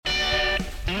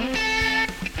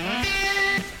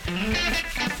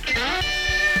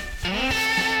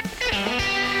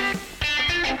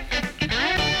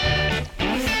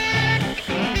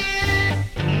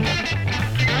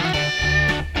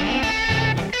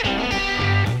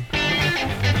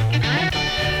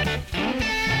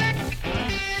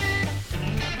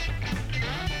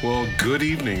Good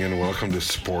evening and welcome to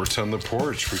Sports on the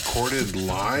Porch, recorded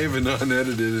live and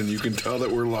unedited, and you can tell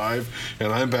that we're live,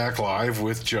 and I'm back live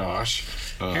with Josh.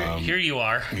 Here you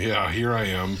are. Yeah, here I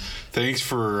am. Thanks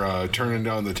for turning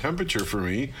down the temperature for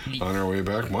me on our way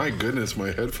back. My goodness,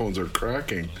 my headphones are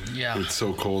cracking. Yeah. It's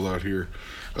so cold out here.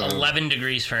 11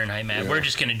 degrees Fahrenheit, Matt. Yeah. We're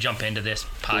just going to jump into this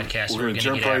podcast. We're going to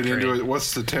jump right into it.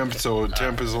 What's the temp? So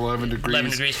temp is 11 degrees.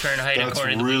 11 degrees Fahrenheit. That's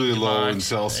according really to low in Dumont.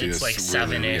 Celsius. It's like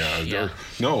really, 7-ish. Yeah.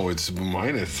 No, it's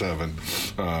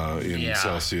 -7 in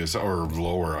Celsius, or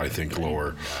lower, I think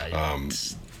lower.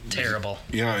 It's terrible.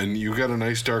 Yeah, and you got a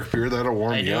nice dark beer. That'll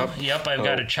warm I you do. up. Yep, I've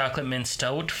got a chocolate mint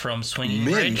stout from Swinging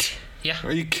Mint? Bridge. Yeah.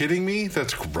 Are you kidding me?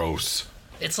 That's gross.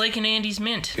 It's like an Andy's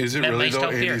Mint. Is it That really, iced though?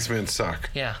 out beer. Andy's Mint suck.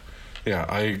 Yeah. Yeah,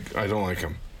 I don't like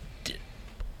them.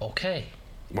 Okay.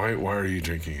 Why are you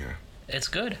drinking it? It's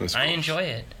good. That's I gross. enjoy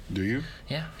it. Do you?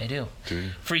 Yeah, I do. Do you?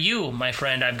 For you, my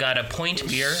friend, I've got a Point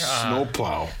beer.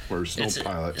 Snowplow or Snow It's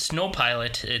Pilot. Snow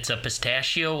Pilot. It's a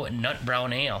pistachio nut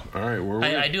brown ale. All right, where are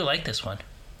we? I do like this one.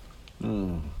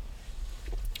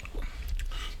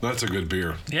 That's a good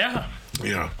beer. Yeah.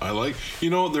 Yeah, I like.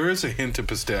 There is a hint of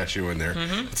pistachio in there.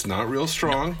 Mm-hmm. It's not real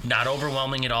strong. Not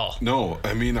overwhelming at all. No,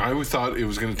 I mean, I thought it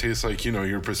was going to taste like,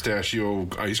 your pistachio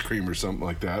ice cream or something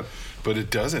like that, but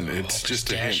it doesn't. It's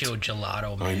just a hint. Pistachio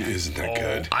gelato, man. Isn't that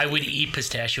good? I would eat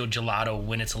pistachio gelato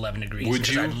when it's 11 degrees. Would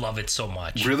because you? I love it so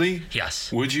much. Really?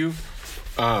 Yes. Would you?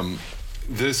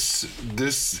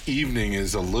 This evening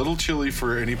is a little chilly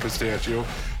for any pistachio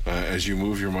as you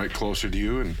move your mic closer to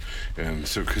you, and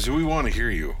so because we want to hear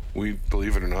you. We,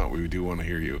 believe it or not, we do want to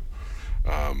hear you.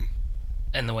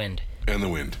 And the wind. And the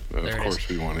wind. Of There it course, is.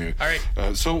 we want to. All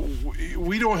right. So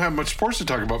we don't have much sports to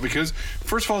talk about because,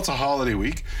 first of all, it's a holiday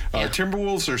week. Yeah.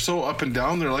 Timberwolves are so up and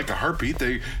down; they're like a heartbeat.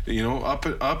 They,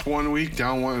 up one week,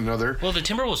 down one another. Well, the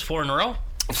Timberwolves 4 in a row.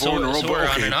 Four in a row, So but we're on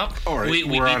okay. and up. All right, we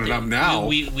we're beat on and up now.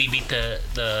 We beat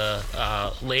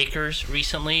the Lakers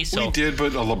recently. So We did, but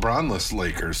a LeBron-less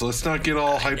Lakers. Let's not get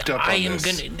all hyped up on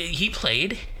this. He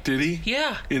played. Did he?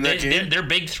 Yeah. In that game? Their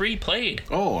big three played.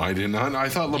 Oh, I did not. I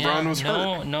thought LeBron was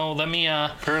hurt. No. Let me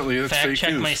Apparently, that's fact fake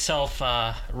check news. myself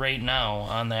right now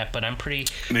on that, but I'm pretty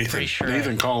sure.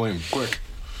 Nathan, call him quick.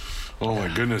 Oh my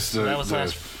goodness, That was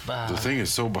last. the thing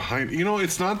is so behind.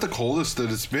 It's not the coldest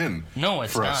that it's been. No,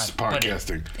 it's for not. us but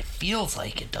podcasting. It feels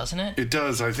like it, doesn't it? It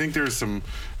does. I think there's some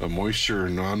moisture,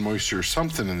 non-moisture,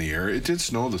 something in the air. It did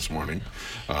snow this morning,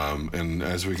 and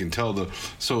as we can tell,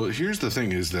 so here's the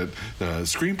thing: is that the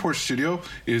Screen Porch Studio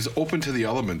is open to the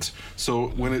elements. So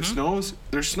when it snows,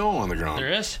 there's snow on the ground.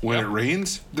 There is. When Yep. it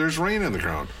rains, there's rain on the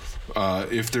ground.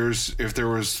 If there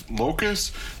was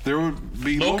locusts, there would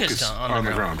be locusts on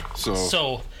the ground.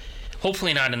 So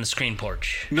hopefully not in the Screen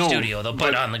Porch No, studio, though,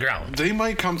 but on the ground. They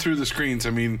might come through the screens. I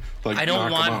mean, like I don't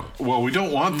knock them want- out. Well, we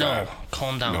don't want No, that.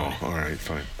 calm down. No, all right,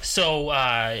 fine. So,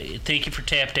 thank you for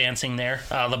tap dancing there.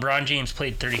 LeBron James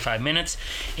played 35 minutes.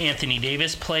 Anthony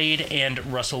Davis played,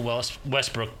 and Russell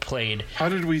Westbrook played. How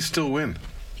did we still win?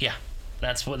 Yeah,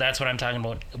 that's what I'm talking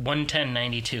about.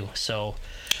 110-92. So,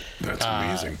 That's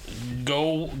amazing.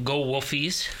 go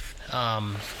Wolfies.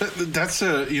 That's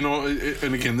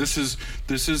and again, this is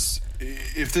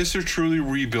if this are truly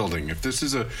rebuilding, if this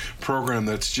is a program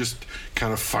that's just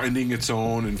kind of finding its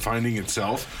own and finding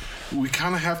itself, we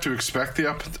kind of have to expect the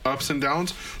ups and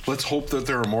downs. Let's hope that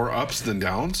there are more ups than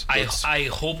downs. I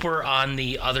hope we're on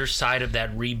the other side of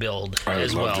that rebuild I would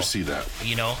as love well. to see that.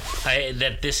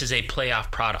 That this is a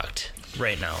playoff product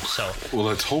right now. So Well,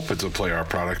 let's hope it's a playoff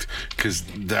product because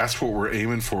that's what we're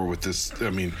aiming for with this. I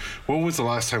mean, when was the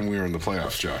last time we were in the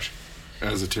playoffs, Josh,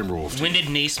 as a Timberwolves team? when did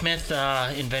Naismith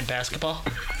invent basketball?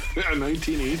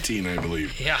 1918, I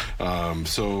believe. Yeah.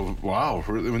 So, wow.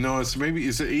 No, is it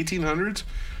 1800s?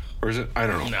 Or is it? I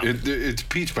don't know. No. It's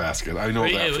peach basket. I know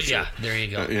that for sure. Yeah, there you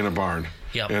go. In a barn.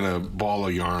 Yep. And a ball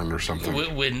of yarn or something.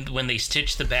 When they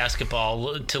stitched the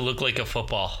basketball to look like a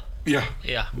football. Yeah.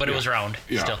 Yeah, but it was round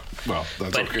Yeah. still. Well,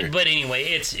 that's okay. But anyway,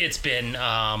 it's been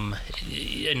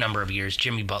a number of years.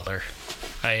 Jimmy Butler.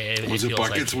 Was it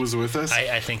Buckets was with us?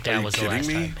 I think that was the last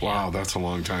kidding me? time. Wow, that's a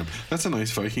long time. That's a nice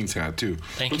Vikings hat, too.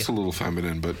 Thank Looks you. a little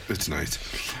feminine, but it's nice.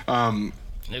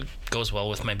 It goes well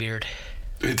with my beard.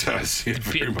 It does. Yeah,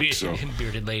 very much so.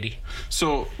 Bearded lady.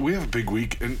 So we have a big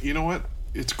week, and you know what?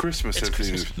 It's Christmas. It's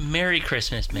Christmas. Merry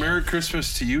Christmas, man. Merry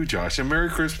Christmas to you, Josh, and Merry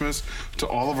Christmas to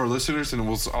all of our listeners. And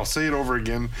I'll say it over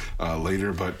again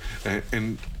later. But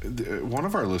one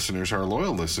of our listeners, our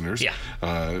loyal listeners,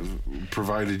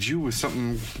 provided you with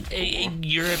something. A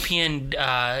European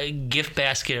gift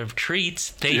basket of treats.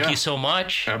 Thank you so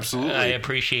much. Absolutely, I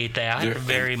appreciate that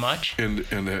very much. And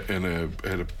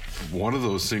one of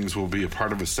those things will be a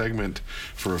part of a segment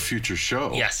for a future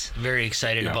show. Yes, very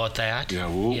excited about that. Yeah,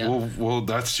 we'll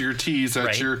that's your tease.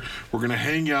 That's right. We're going to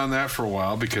hang you on that for a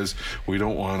while because we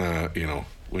don't want to,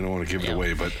 we don't want to give it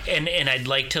away. But and I'd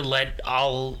like to let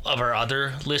all of our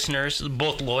other listeners,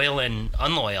 both loyal and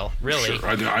unloyal, really, sure.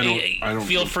 I don't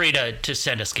feel free to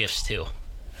send us gifts too.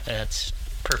 That's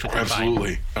perfectly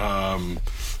absolutely. fine.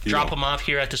 Drop them off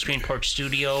here at the Screen Porch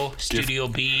Studio, Studio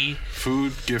B.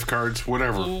 Food, gift cards,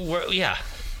 whatever.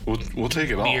 We'll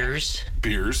take it all.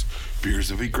 Beers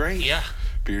would be great. Yeah.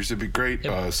 Beers would be great.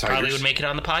 Probably would make it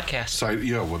on the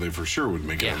podcast. They for sure would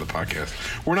make it on the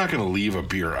podcast. We're not going to leave a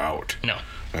beer out. No.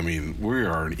 I mean, we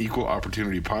are an equal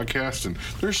opportunity podcast, and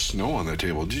there's snow on the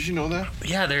table. Did you know that?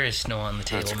 Yeah, there is snow on the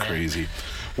table. That's crazy.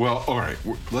 Well, all right.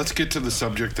 Let's get to the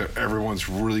subject that everyone's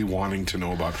really wanting to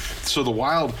know about. So the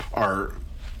Wild are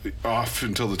off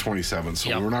until the 27th,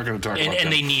 so we're not going to talk about that.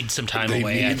 And they need some time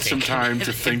away. They need some time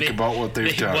to think about what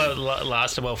they've done.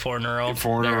 Lost about 4 in a row.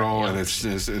 And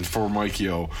it's for Mike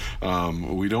Yeo.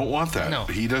 We don't want that. No.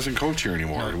 He doesn't coach here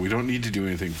anymore. No. We don't need to do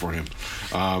anything for him.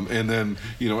 And then,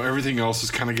 everything else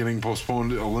is kind of getting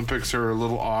postponed. Olympics are a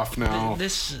little off now.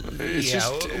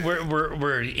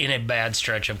 We're in a bad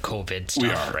stretch of COVID stuff we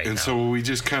are. right and now. So we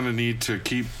just kind of need to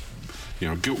keep...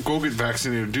 go get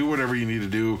vaccinated, do whatever you need to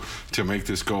do to make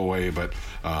this go away. But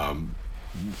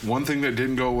one thing that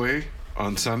didn't go away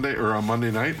on Sunday or on Monday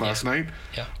night, last night,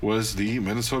 was the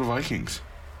Minnesota Vikings.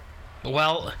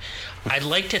 Well, I'd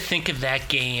like to think of that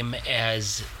game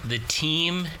as the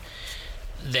team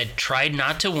that tried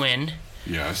not to win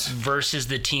versus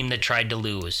the team that tried to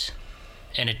lose.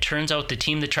 And it turns out the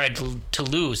team that tried to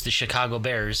lose, the Chicago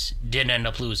Bears, didn't end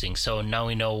up losing. So now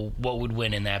we know what would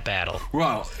win in that battle.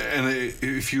 Well, and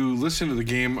if you listen to the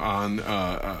game on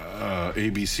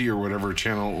ABC or whatever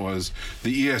channel it was,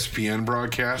 the ESPN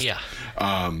broadcast,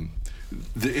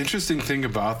 the interesting thing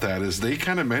about that is they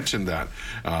kind of mentioned that.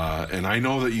 And I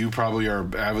know that you probably are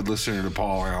an avid listener to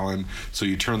Paul Allen, so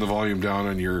you turn the volume down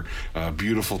on your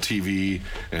beautiful TV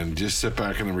and just sit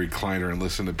back in the recliner and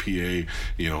listen to PA,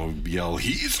 yell,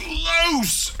 "He's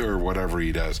loose!" or whatever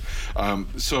he does.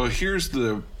 So here's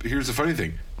the funny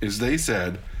thing, is they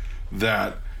said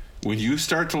that when you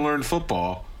start to learn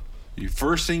football, the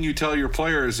first thing you tell your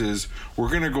players is, we're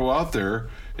going to go out there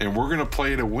and we're going to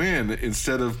play to win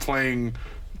instead of playing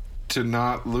to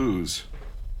not lose.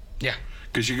 Yeah.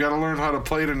 Because you got to learn how to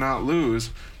play to not lose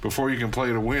before you can play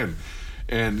to win.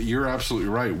 And you're absolutely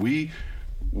right.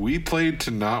 We played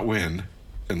to not win,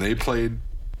 and they played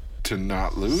to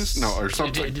not lose? No, or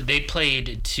something. They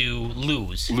played to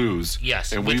lose.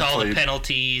 Yes, and with all the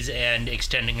penalties and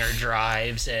extending our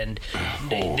drives and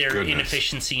their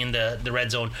inefficiency in the red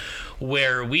zone.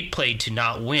 Where we played to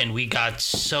not win, we got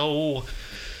so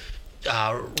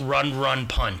run,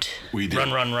 punt. We did.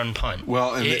 Run, punt.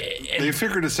 Well, and they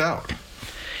figured us out.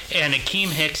 And Akeem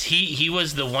Hicks, he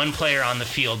was the one player on the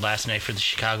field last night for the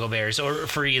Chicago Bears, or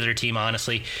for either team,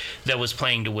 honestly, that was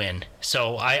playing to win.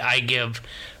 So I give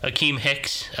Akeem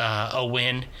Hicks a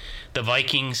win. The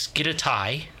Vikings get a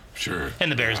tie. Sure.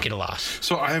 And the Bears get a loss.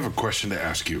 So I have a question to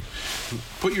ask you.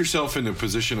 Put yourself in the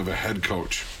position of a head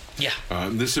coach. Yeah.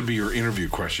 This would be your interview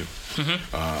question.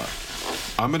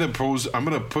 Mm-hmm. I'm going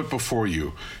to put before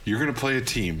you, you're going to play a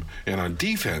team, and on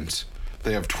defense,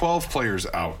 they have 12 players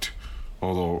out.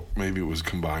 Although maybe it was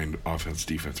combined offense,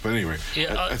 defense. But anyway,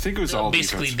 I think it was all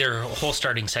basically defense. Their whole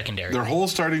starting secondary. Their whole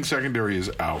starting secondary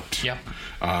is out. Yep.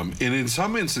 And in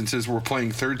some instances, we're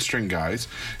playing third-string guys.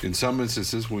 In some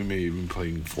instances, we may even be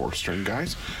playing fourth-string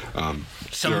guys.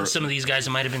 Some of these guys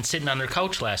might have been sitting on their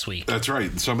couch last week. That's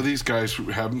right. Some of these guys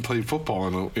haven't played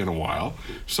football in a while.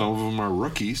 Some of them are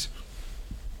rookies.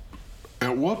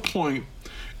 At what point...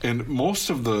 And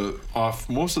most of the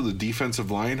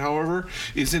defensive line, however,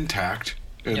 is intact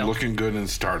and looking good in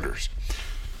starters.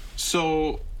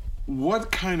 So,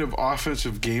 what kind of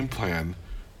offensive game plan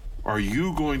are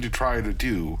you going to try to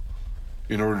do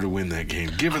in order to win that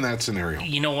game, given that scenario?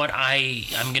 You know what?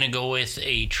 I'm going to go with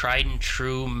a tried and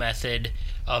true method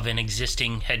of an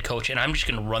existing head coach, and I'm just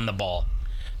going to run the ball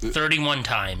 31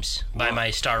 times by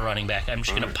my star running back. I'm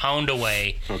just going to pound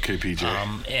away. Okay, PJ.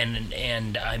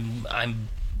 And I'm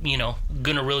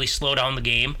going to really slow down the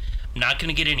game. I'm not going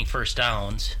to get any first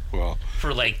downs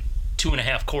for like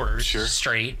 2.5 quarters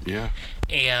straight. Yeah.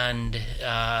 And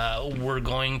we're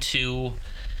going to...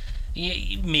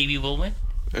 Maybe we'll win.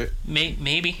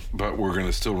 Maybe. But we're going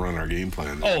to still run our game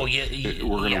plan. Oh, yeah.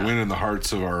 We're going to win in the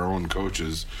hearts of our own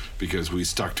coaches because we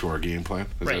stuck to our game plan.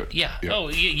 Yeah. Oh,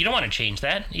 you don't want to change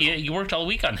that. You worked all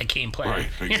week on that game plan. Right,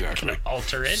 exactly. You're not going to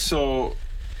alter it. So,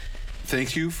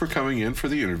 thank you for coming in for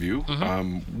the interview.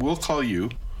 We'll call you.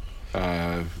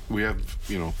 We have,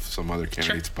 some other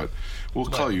candidates, but we'll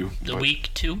call you. The week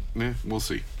 2? Yeah, we'll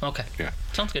see. Okay. Yeah.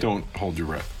 Sounds good. Don't hold your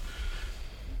breath.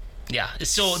 Yeah.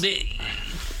 So the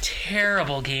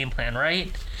terrible game plan, right?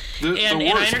 And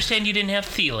I understand you didn't have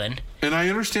Thielen. And I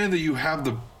understand that you have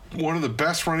one of the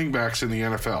best running backs in the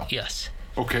NFL. Yes.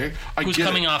 Okay. Who's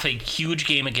coming off a huge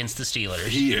game against the Steelers.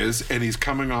 He is, and he's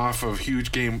coming off of a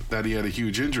huge game that he had a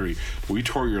huge injury. We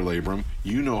tore your labrum.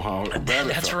 You know how bad it felt.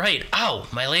 That's right. Ow,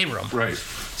 my labrum. Right.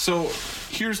 So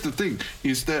here's the thing,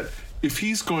 is that if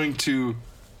he's going to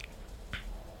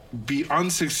be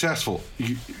unsuccessful,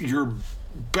 your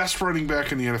best running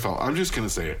back in the NFL, I'm just going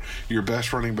to say it, your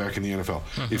best running back in the NFL,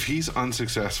 if he's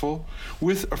unsuccessful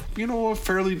with a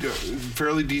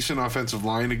fairly decent offensive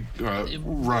line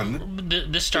run,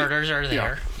 the starters are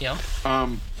there. Yeah.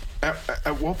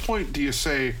 At what point do you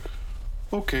say,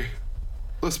 okay,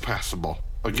 let's pass the ball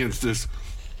against this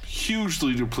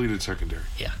hugely depleted secondary?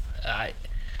 Yeah.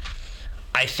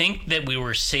 I think that we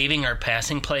were saving our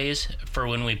passing plays for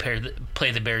when we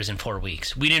play the Bears in 4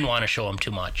 weeks. We didn't want to show them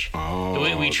too much.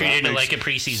 We treated it like a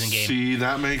preseason game. See,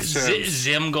 that makes sense.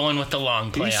 Zim going with the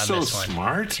long play on this one. He's so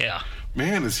smart. Yeah.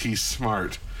 Man, is he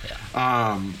smart.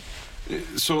 Yeah.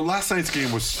 So last night's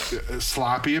game was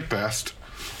sloppy at best.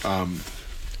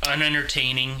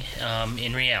 Unentertaining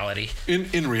in reality.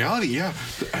 In reality, yeah.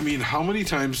 I mean, how many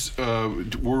times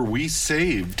were we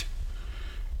saved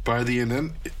by the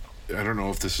end? I don't know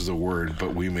if this is a word,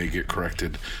 but we may get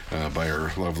corrected by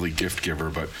our lovely gift giver.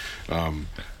 But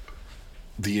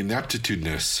the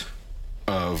ineptitudeness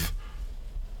of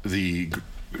the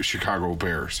Chicago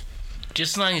Bears.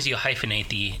 Just as long as you hyphenate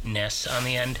the ness on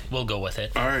the end, we'll go with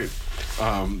it. All right.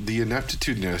 The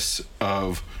ineptitudeness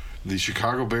of the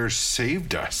Chicago Bears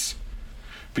saved us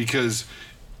because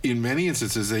in many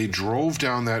instances they drove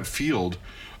down that field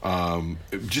and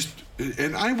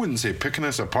I wouldn't say picking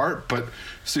us apart, but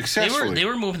successfully. They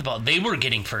were moving the ball. They were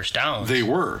getting first downs. They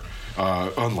were,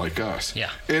 unlike us. Yeah.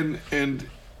 And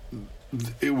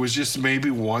it was just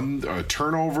maybe one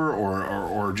turnover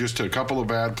or just a couple of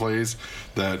bad plays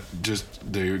that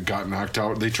just they got knocked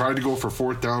out. They tried to go for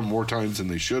fourth down more times than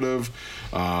they should have,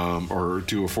 or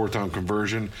do a fourth down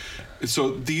conversion.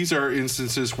 So these are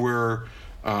instances where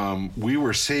we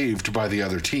were saved by the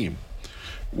other team.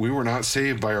 We were not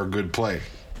saved by our good play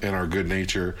and our good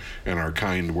nature and our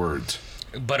kind words.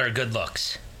 But our good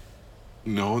looks.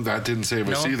 No, that didn't save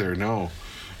us either. No.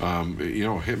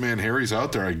 Hitman Harry's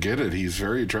out there. I get it. He's a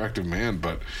very attractive man,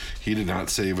 but he did not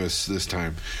save us this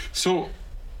time. So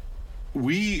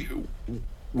we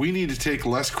need to take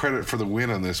less credit for the win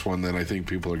on this one than I think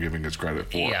people are giving us credit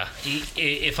for. Yeah.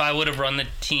 If I would have run the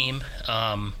team,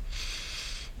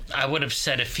 I would have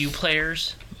said a few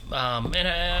players, and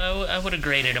I would have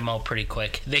graded them out pretty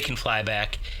quick. They can fly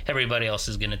back. Everybody else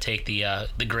is going to take the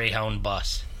Greyhound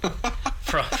bus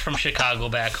from Chicago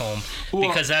back home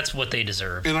because that's what they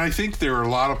deserve. And I think there are a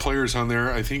lot of players on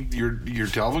there. I think your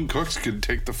Dalvin Cooks could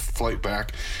take the flight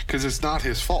back because it's not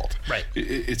his fault. Right.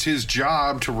 It's his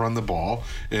job to run the ball,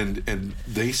 and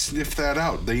they sniffed that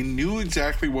out. They knew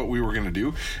exactly what we were going to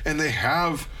do, and they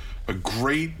have a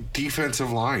great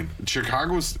defensive line.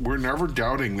 We're never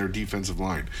doubting their defensive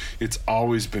line. It's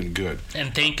always been good.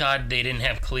 And thank God they didn't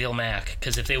have Khalil Mack,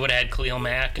 because if they would have had Khalil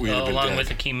Mack along with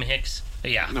Akeem Hicks,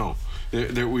 no.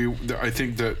 I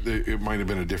think that it might have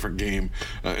been a different game,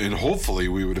 and hopefully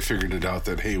we would have figured it out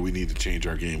that, hey, we need to change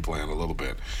our game plan a little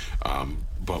bit.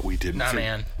 But we didn't. Not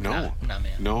man. No. Not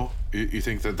man. No? You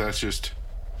think that's just...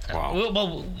 Wow.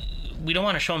 Well, we don't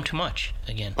want to show them too much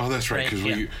again. Oh, that's right, because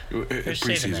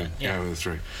preseason. Yeah, that's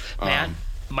right. Man,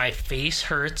 my face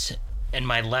hurts and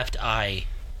my left eye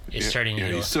is starting to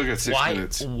go. You still got 6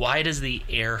 minutes. Why does the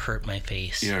air hurt my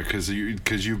face? Yeah, because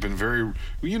you've been very...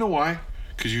 You know why?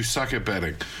 Because you suck at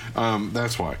betting.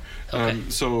 That's why. Okay.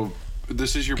 So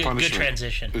this is your punishment. Good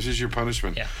transition. This is your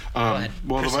punishment. Yeah. Go ahead.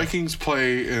 Well, the Vikings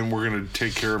play, and we're going to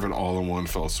take care of it all in one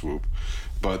fell swoop.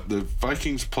 But the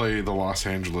Vikings play the Los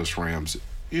Angeles Rams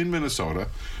in Minnesota,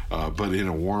 but in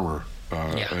a warmer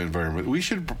environment. We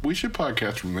should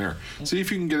podcast from there. See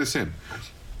if you can get us in.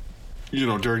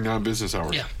 During non-business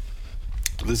hours. Yeah.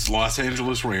 This Los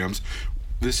Angeles Rams.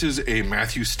 This is a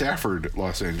Matthew Stafford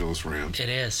Los Angeles Rams. It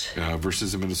is.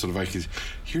 Versus the Minnesota Vikings.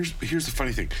 Here's the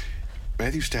funny thing.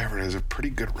 Matthew Stafford has a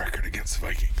pretty good record against the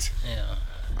Vikings. Yeah.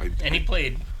 And he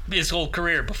played his whole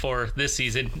career before this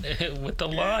season with the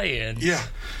Lions. Yeah.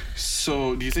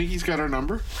 So, do you think he's got our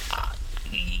number?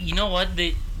 You know what?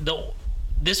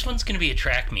 This one's going to be a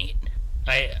track meet.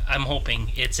 I'm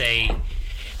hoping it's a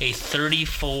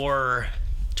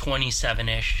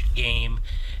 34-27-ish game,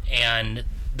 and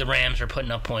the Rams are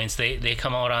putting up points. They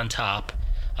come out on top.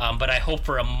 But I hope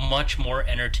for a much more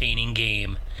entertaining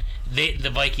game.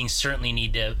 The Vikings certainly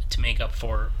need to make up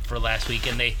for last week,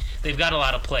 and they've got a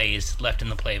lot of plays left in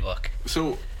the playbook.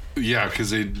 So, yeah,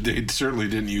 because they certainly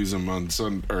didn't use them on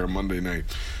Monday night.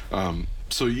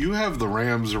 So you have the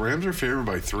Rams. The Rams are favored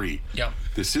by 3. Yep.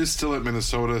 This is still at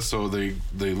Minnesota, so they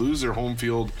lose their home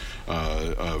field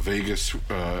Vegas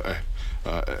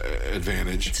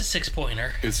advantage. It's a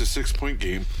 6-pointer. It's a 6-point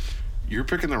game. You're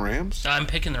picking the Rams? I'm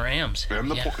picking the Rams.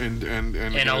 And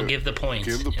I'll give the points.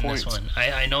 Give the points. This one.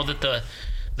 I know that the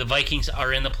Vikings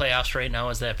are in the playoffs right now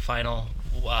as that final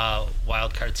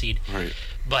wild card seed. Right.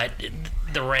 But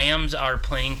the Rams are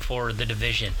playing for the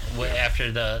division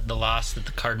after the loss that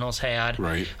the Cardinals had.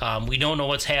 Right. We don't know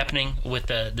what's happening with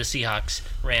the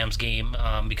Seahawks-Rams game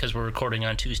because we're recording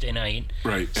on Tuesday night.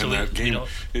 Right. So and that game,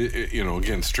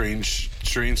 again, strange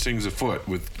things afoot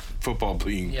with football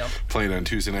being played on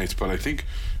Tuesday nights. But I think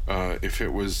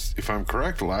if I'm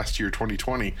correct, last year,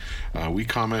 2020, we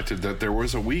commented that there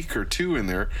was a week or two in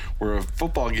there where a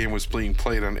football game was being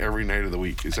played on every night of the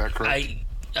week. Is that correct?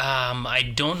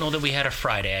 I don't know that we had a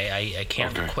Friday. I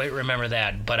can't quite remember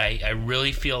that, but I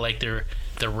really feel like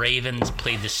the Ravens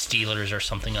played the Steelers or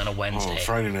something on a Wednesday. Oh,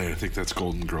 Friday night. I think that's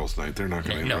Golden Girls night. They're not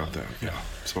going to interrupt that. Yeah.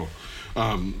 So,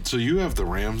 so you have the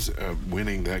Rams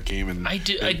winning that game, and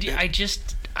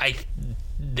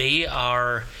they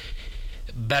are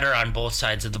better on both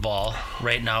sides of the ball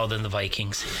right now than the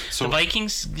Vikings. So, the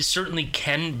Vikings certainly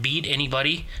can beat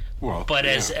anybody. Well, but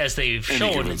as they've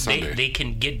shown, they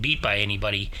can get beat by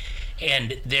anybody,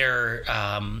 and their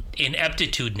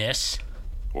ineptitudeness.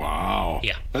 Wow.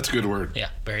 Yeah, that's a good word. Yeah,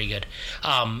 very good.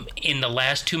 In the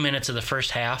last 2 minutes of the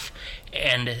first half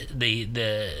and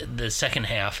the second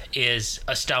half is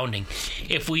astounding.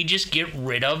 If we just get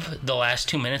rid of the last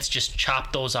 2 minutes, just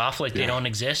chop those off like they don't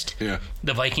exist. Yeah.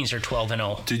 The Vikings are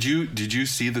 12-0. Did you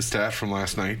see the stat from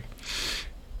last night?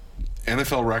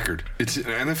 NFL record. It's an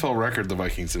NFL record the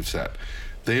Vikings have set.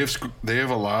 They have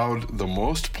allowed the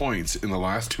most points in the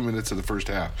last 2 minutes of the first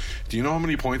half. Do you know how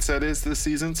many points that is this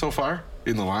season so far?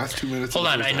 In the last 2 minutes Hold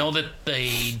of the on, first I half? know that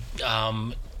the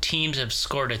teams have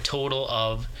scored a total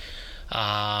of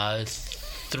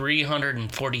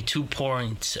 342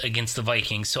 points against the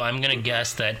Vikings. So I'm going to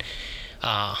guess that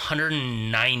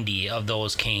 190 of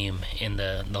those came in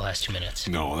the last 2 minutes.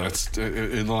 No, that's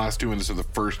in the last 2 minutes of the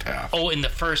first half. Oh, in the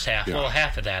first half. Yeah. Well,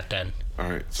 half of that then.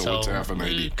 All right. So what's half of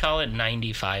 90? Call it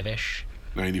 95-ish.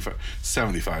 95,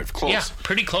 75, close. Yeah,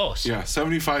 pretty close. Yeah,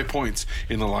 75 points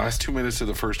in the last 2 minutes of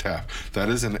the first half. That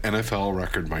is an NFL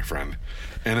record, my friend.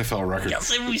 NFL record.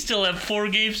 Yes, and we still have 4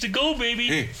 games to go, baby.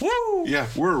 Hey, woo! Yeah,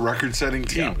 we're a record-setting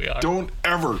team. Yeah, we are. Don't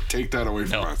ever take that away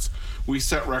from us. We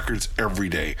set records every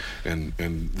day, and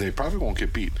they probably won't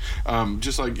get beat.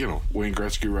 Just like, Wayne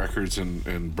Gretzky records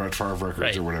and Brett Favre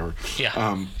records or whatever.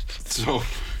 Yeah. So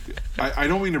I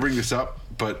don't mean to bring this up,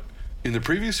 but in the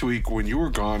previous week when you were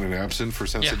gone and absent for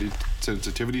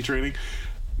sensitivity training,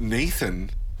 Nathan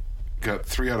got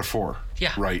 3 out of 4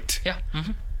 right. Yeah.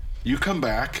 Mm-hmm. You come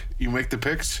back, you make the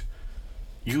picks,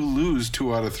 you lose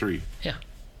 2 out of 3. Yeah.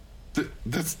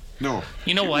 That's no.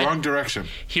 You know what? Wrong direction.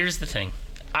 Here's the thing.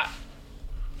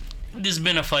 This has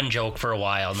been a fun joke for a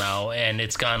while now, and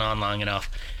it's gone on long enough.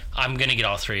 I'm going to get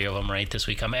all 3 of them right this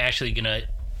week. I'm actually going to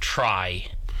try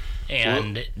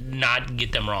and not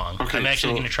get them wrong. Okay, I'm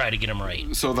actually going to try to get them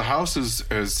right. So the House has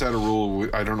set a rule.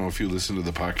 I don't know if you listened to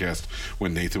the podcast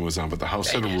when Nathan was on, but the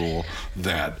House set a rule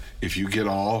that if you get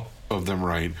all of them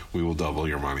right, we will double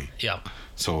your money. Yep.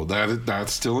 So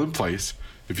that's still in place.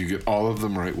 If you get all of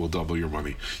them right, we'll double your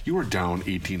money. You are down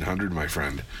 $1,800, my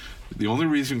friend. The only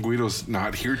reason Guido's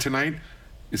not here tonight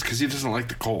is because he doesn't like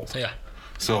the cold. Yeah.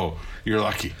 So you're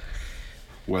lucky.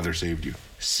 Weather saved you.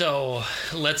 So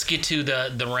let's get to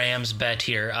the Rams bet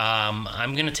here.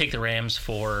 I'm going to take the Rams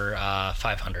for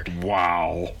 500.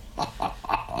 Wow.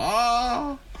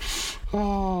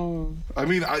 Oh, I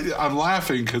mean, I'm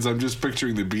laughing because I'm just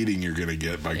picturing the beating you're going to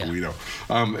get by Guido.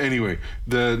 Anyway,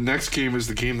 the next game is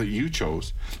the game that you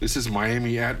chose. This is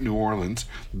Miami at New Orleans.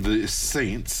 The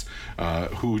Saints,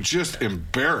 who just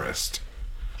embarrassed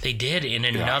They did in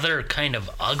another kind of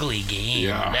ugly game.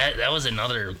 Yeah. That was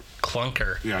another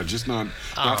clunker. Yeah, just not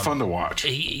fun to watch.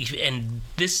 And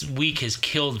this week has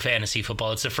killed fantasy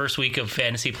football. It's the first week of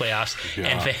fantasy playoffs,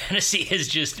 and fantasy is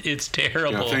just, it's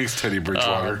terrible. Yeah, thanks, Teddy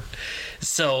Bridgewater.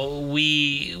 So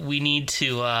we need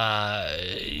to...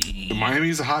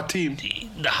 Miami's a hot team.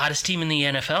 The hottest team in the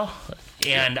NFL.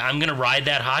 And I'm going to ride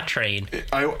that hot train.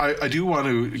 I do want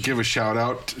to give a shout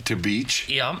out to Beach.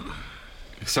 Yep.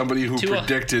 Somebody who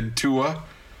predicted Tua.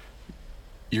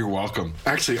 You're welcome.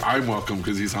 Actually, I'm welcome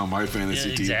because he's on my fantasy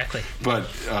team. Exactly. But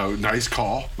nice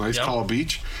call. Nice call,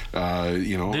 Beach.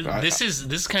 This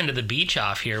is kind of the beach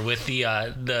off here with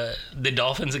the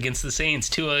Dolphins against the Saints,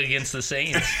 Tua against the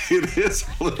Saints. It is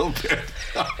a little bit.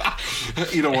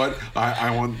 You know what?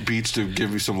 I want Beach to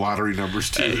give me some lottery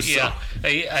numbers too. Yeah.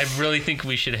 I really think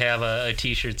we should have a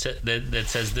T-shirt that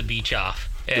says the beach off.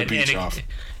 The beach off.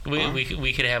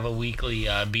 We could have a weekly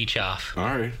beach off. All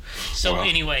right. So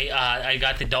anyway, I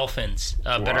got the Dolphins.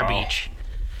 Better beach.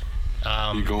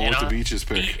 You're going with the Beach's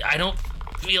pick. I don't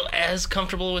feel as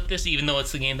comfortable with this, even though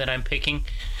it's the game that I'm picking.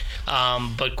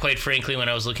 But quite frankly, when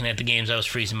I was looking at the games, I was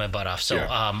freezing my butt off. So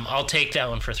I'll take that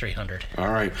one for 300. All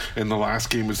right. And the last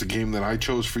game is the game that I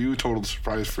chose for you. Total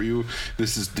surprise for you.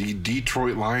 This is the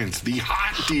Detroit Lions. The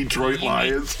hot Detroit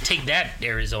Lions. Take that,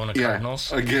 Arizona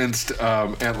Cardinals. Against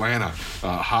Atlanta.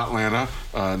 Hot Atlanta.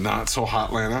 Not so hot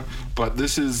Atlanta. But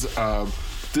this is a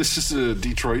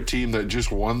Detroit team that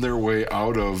just won their way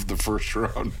out of the first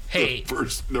round. Hey, the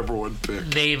first number one pick.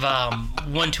 They've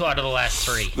won 2 out of the last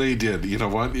 3. They did. You know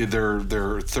what? They're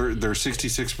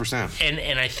 66%.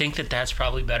 And I think that's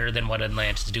probably better than what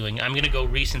Atlanta's doing. I'm going to go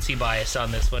recency bias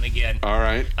on this one again. All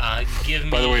right. Give me.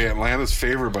 By the way, Atlanta's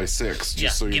favored by 6.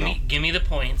 Just so you know. Give me the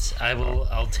points.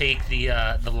 I'll take the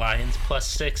Lions plus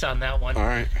 6 on that one. All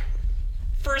right.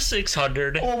 For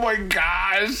 600. Oh my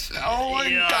gosh!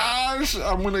 Gosh!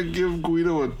 I'm gonna give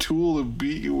Guido a tool to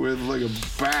beat you with, like a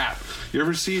bat. You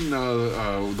ever seen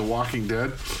The Walking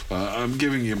Dead? I'm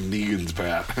giving him Negan's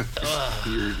bat.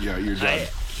 You're done.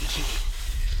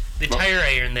 The tire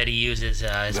iron that he uses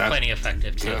is plenty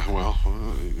effective too. Yeah, well,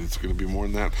 it's going to be more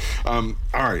than that. All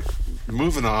right,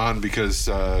 moving on because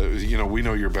we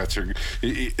know your bets are.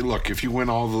 Look, if you win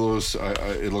all of those,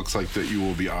 it looks like that you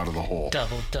will be out of the hole.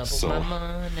 Double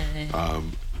my money.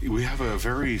 We have a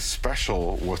very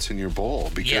special What's in Your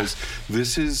Bowl because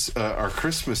this is our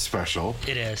Christmas special.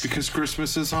 It is. Because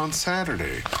Christmas is on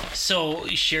Saturday. So,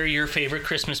 share your favorite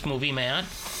Christmas movie, Matt.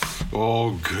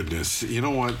 Oh, goodness. You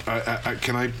know what?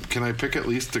 Can I pick at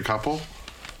least a couple?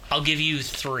 I'll give you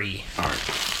 3. All right.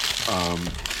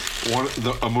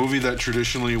 A movie that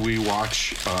traditionally we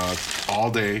watch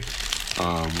all day,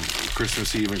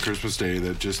 Christmas Eve and Christmas Day,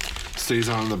 that just stays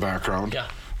on in the background. Yeah.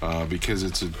 Because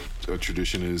it's a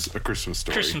tradition, is A Christmas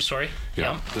Story. Christmas Story.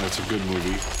 Yeah, that's a good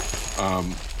movie.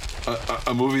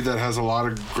 A movie that has a lot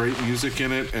of great music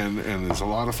in it and is a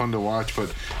lot of fun to watch,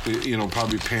 but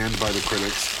probably panned by the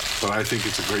critics. But I think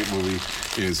it's a great movie.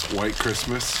 Is White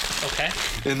Christmas. Okay.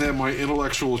 And then my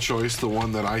intellectual choice, the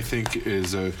one that I think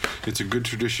is it's a good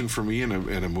tradition for me and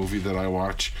a movie that I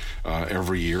watch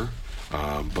every year,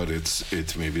 but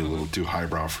it's maybe a little too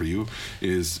highbrow for you,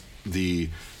 is The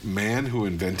Man Who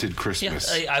Invented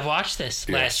Christmas. Yeah, I watched this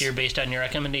last year based on your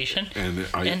recommendation, and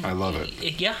I love it.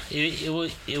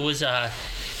 It was a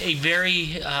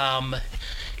very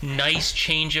nice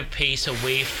change of pace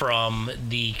away from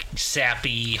the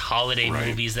sappy holiday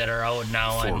movies that are out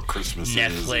now on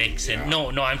Netflix. And no,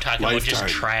 I'm talking about just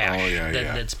trash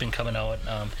that's been coming out.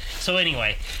 So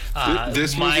anyway,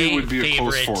 this movie would be a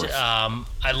close fourth.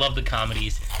 I love the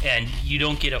comedies, and you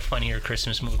don't get a funnier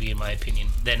Christmas movie, in my opinion,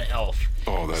 than Elf.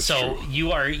 Oh, that's true. So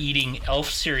you are eating Elf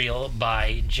cereal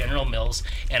by General Mills,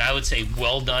 and I would say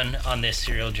well done on this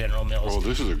cereal, General Mills. Oh,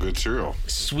 this is a good cereal.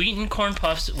 Sweetened corn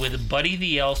puffs with Buddy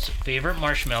the Elf's favorite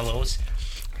marshmallows,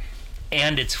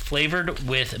 and it's flavored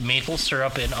with maple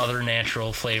syrup and other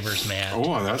natural flavors, Matt.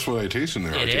 Oh, that's what I taste in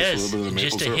there. It is. A little bit of the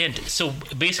maple syrup. Hint. So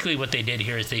basically what they did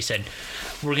here is they said,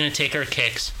 we're going to take our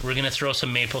Kicks, we're going to throw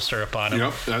some maple syrup on them.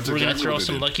 Yep, that's We're going to throw what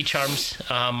some Lucky Charms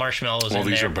marshmallows in there. Well,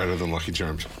 these are better than Lucky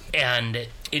Charms. And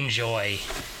enjoy.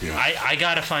 Yeah. I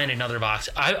got to find another box.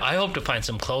 I hope to find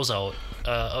some closeout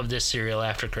of this cereal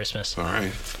after Christmas. All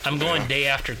right. I'm going day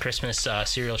after Christmas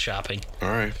cereal shopping. All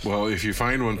right. Well, if you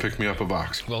find one, pick me up a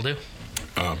box. Will do.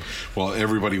 Well,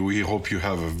 everybody, we hope you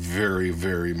have a very,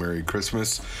 very Merry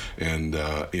Christmas, and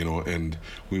and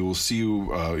we will see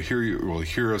you.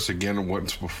 Hear us again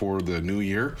once before the New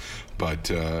Year.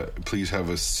 But please have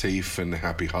a safe and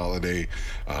happy holiday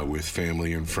with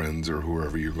family and friends or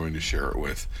whoever you're going to share it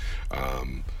with.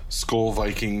 Skol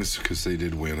Vikings, because they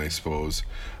did win, I suppose.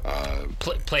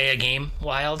 Play a game,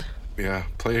 Wild. Yeah,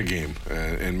 play a game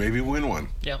and maybe win one.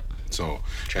 Yep. So,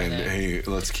 hey,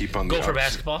 let's keep on the Go for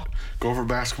basketball. Go for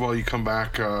basketball. You come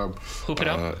back Hoop it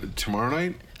up. Tomorrow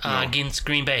night? No. Against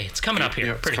Green Bay. It's coming up here.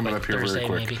 Yeah, it's coming up here Thursday,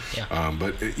 very quick. Maybe. Yeah.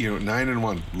 But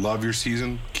 9-1. Love your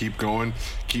season. Keep going.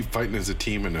 Keep fighting as a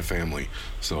team and a family.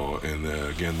 So, and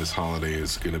again, this holiday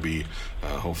is going to be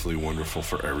hopefully wonderful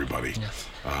for everybody.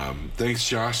 Yeah. Thanks,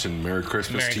 Josh, and Merry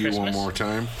Christmas to you one more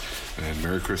time. And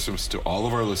Merry Christmas to all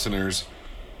of our listeners.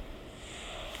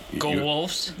 Go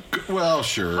Wolves. Well,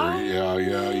 sure.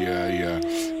 Yeah.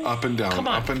 Up and down. Come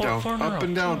on, up and down. Up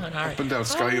and down. Up and down.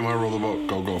 Sky, you might roll the boat.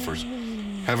 Go Gophers.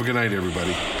 Have a good night,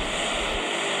 everybody.